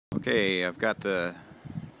Okay, I've got the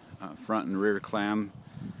front and rear clam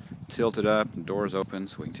tilted up and doors open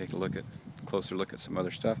so we can take a closer look at some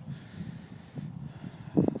other stuff.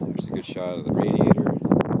 There's a good shot of the radiator.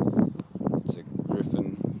 It's a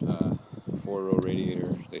Griffin 4-row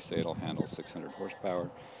radiator. They say it'll handle 600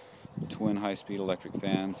 horsepower. Twin high-speed electric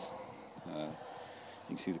fans. You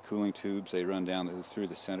can see the cooling tubes. They run down through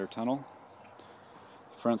the center tunnel.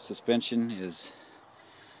 Front suspension is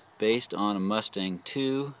based on a Mustang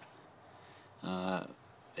 2,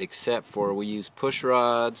 except for we use push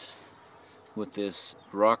rods with this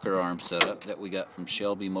rocker arm setup that we got from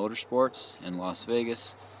Shelby Motorsports in Las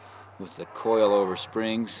Vegas with the coil-over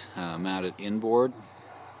springs mounted inboard,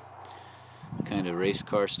 kind of race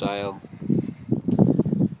car style.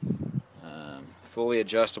 Fully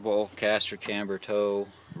adjustable caster camber toe,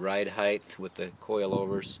 ride height with the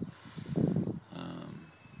coilovers.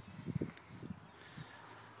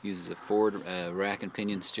 Uses a Ford rack and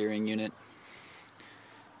pinion steering unit.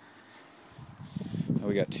 Now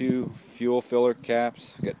we got two fuel filler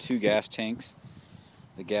caps. We got two gas tanks.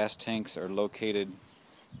 The gas tanks are located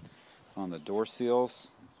on the door seals,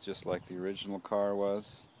 just like the original car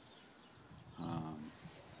was.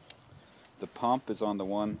 The pump is on the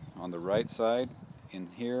one on the right side in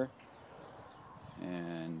here,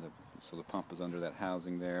 and so the pump is under that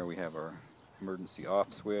housing there. We have our emergency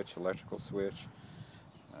off switch, electrical switch.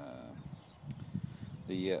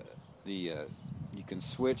 You can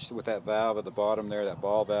switch with that valve at the bottom there, that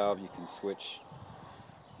ball valve. You can switch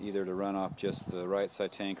either to run off just the right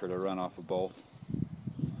side tank or to run off of both.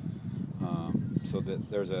 So that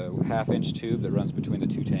there's a half-inch tube that runs between the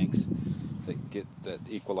two tanks that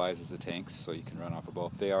equalizes the tanks, so you can run off of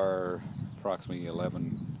both. They are approximately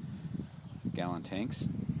 11-gallon tanks.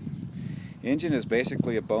 Engine is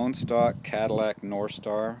basically a bone stock Cadillac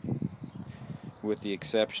Northstar, with the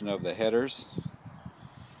exception of the headers,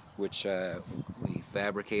 which we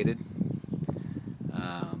fabricated,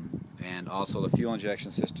 and also the fuel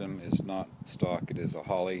injection system is not stock. It is a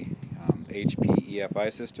Holley HP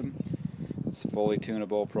EFI system. It's fully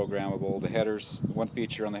tunable, programmable. The headers, one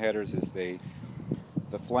feature on the headers is the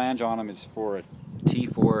flange on them is for a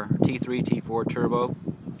T3, T4 turbo.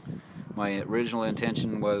 My original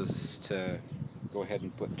intention was to go ahead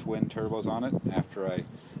and put twin turbos on it after I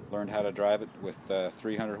learned how to drive it with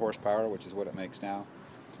 300 horsepower, which is what it makes now.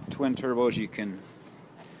 Twin turbos, you can,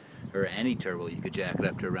 or any turbo, you could jack it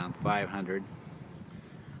up to around 500.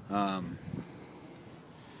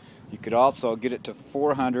 You could also get it to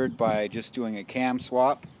 400 by just doing a cam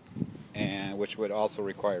swap, and which would also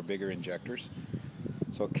require bigger injectors.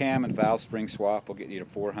 So cam and valve spring swap will get you to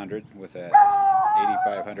 400 with a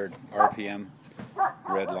 8,500 RPM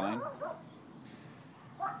red line.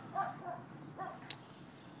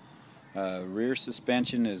 Rear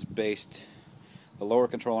suspension is based, the lower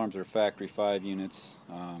control arms are factory 5 units.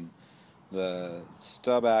 The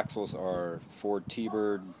stub axles are Ford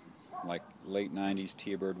T-Bird, like late 90s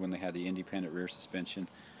T-Bird when they had the independent rear suspension.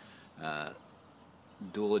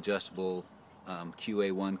 Dual adjustable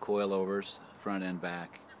QA1 coilovers, front and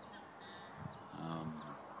back.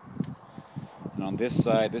 And on this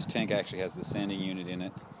side, this tank actually has the sending unit in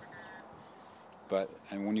it.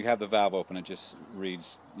 And when you have the valve open, it just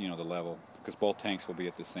reads, the level, because both tanks will be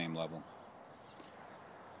at the same level.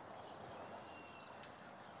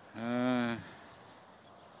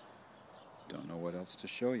 Don't know what else to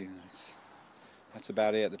show you. That's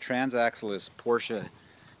about it. The transaxle is Porsche,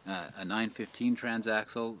 a 915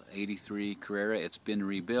 transaxle, 83 Carrera. It's been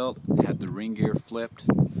rebuilt. It had the ring gear flipped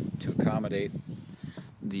to accommodate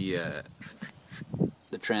the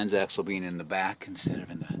transaxle being in the back instead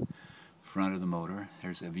of in the front of the motor.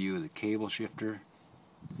 There's a view of the cable shifter.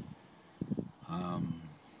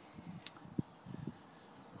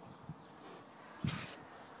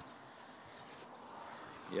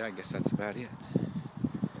 Yeah, I guess that's about it.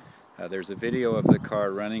 There's a video of the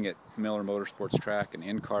car running at Miller Motorsports track, an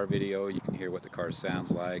in-car video. You can hear what the car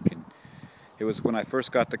sounds like. And it was when I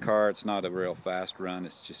first got the car. It's not a real fast run.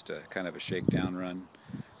 It's just a kind of a shakedown run.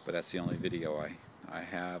 But that's the only video I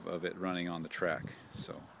have of it running on the track.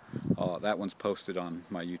 So that one's posted on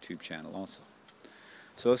my YouTube channel also.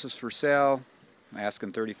 So this is for sale. I'm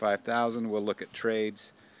asking $35,000. We'll look at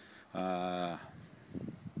trades.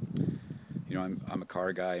 I'm a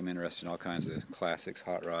car guy. I'm interested in all kinds of classics,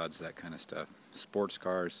 hot rods, that kind of stuff. Sports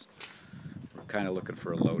cars. We're kind of looking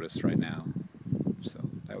for a Lotus right now. So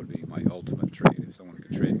that would be my ultimate trade. If someone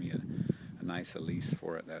could trade me a nice Elise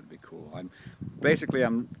for it, that would be cool. I'm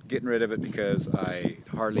getting rid of it because I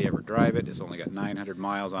hardly ever drive it. It's only got 900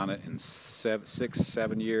 miles on it in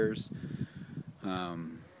 6-7 years.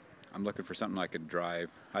 I'm looking for something I could drive.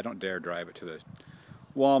 I don't dare drive it to the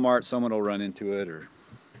Walmart, someone will run into it or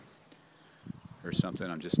something.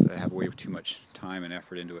 I have way too much time and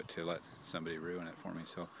effort into it to let somebody ruin it for me.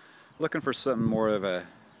 So looking for something more of a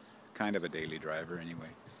kind of a daily driver anyway.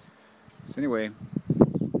 So anyway,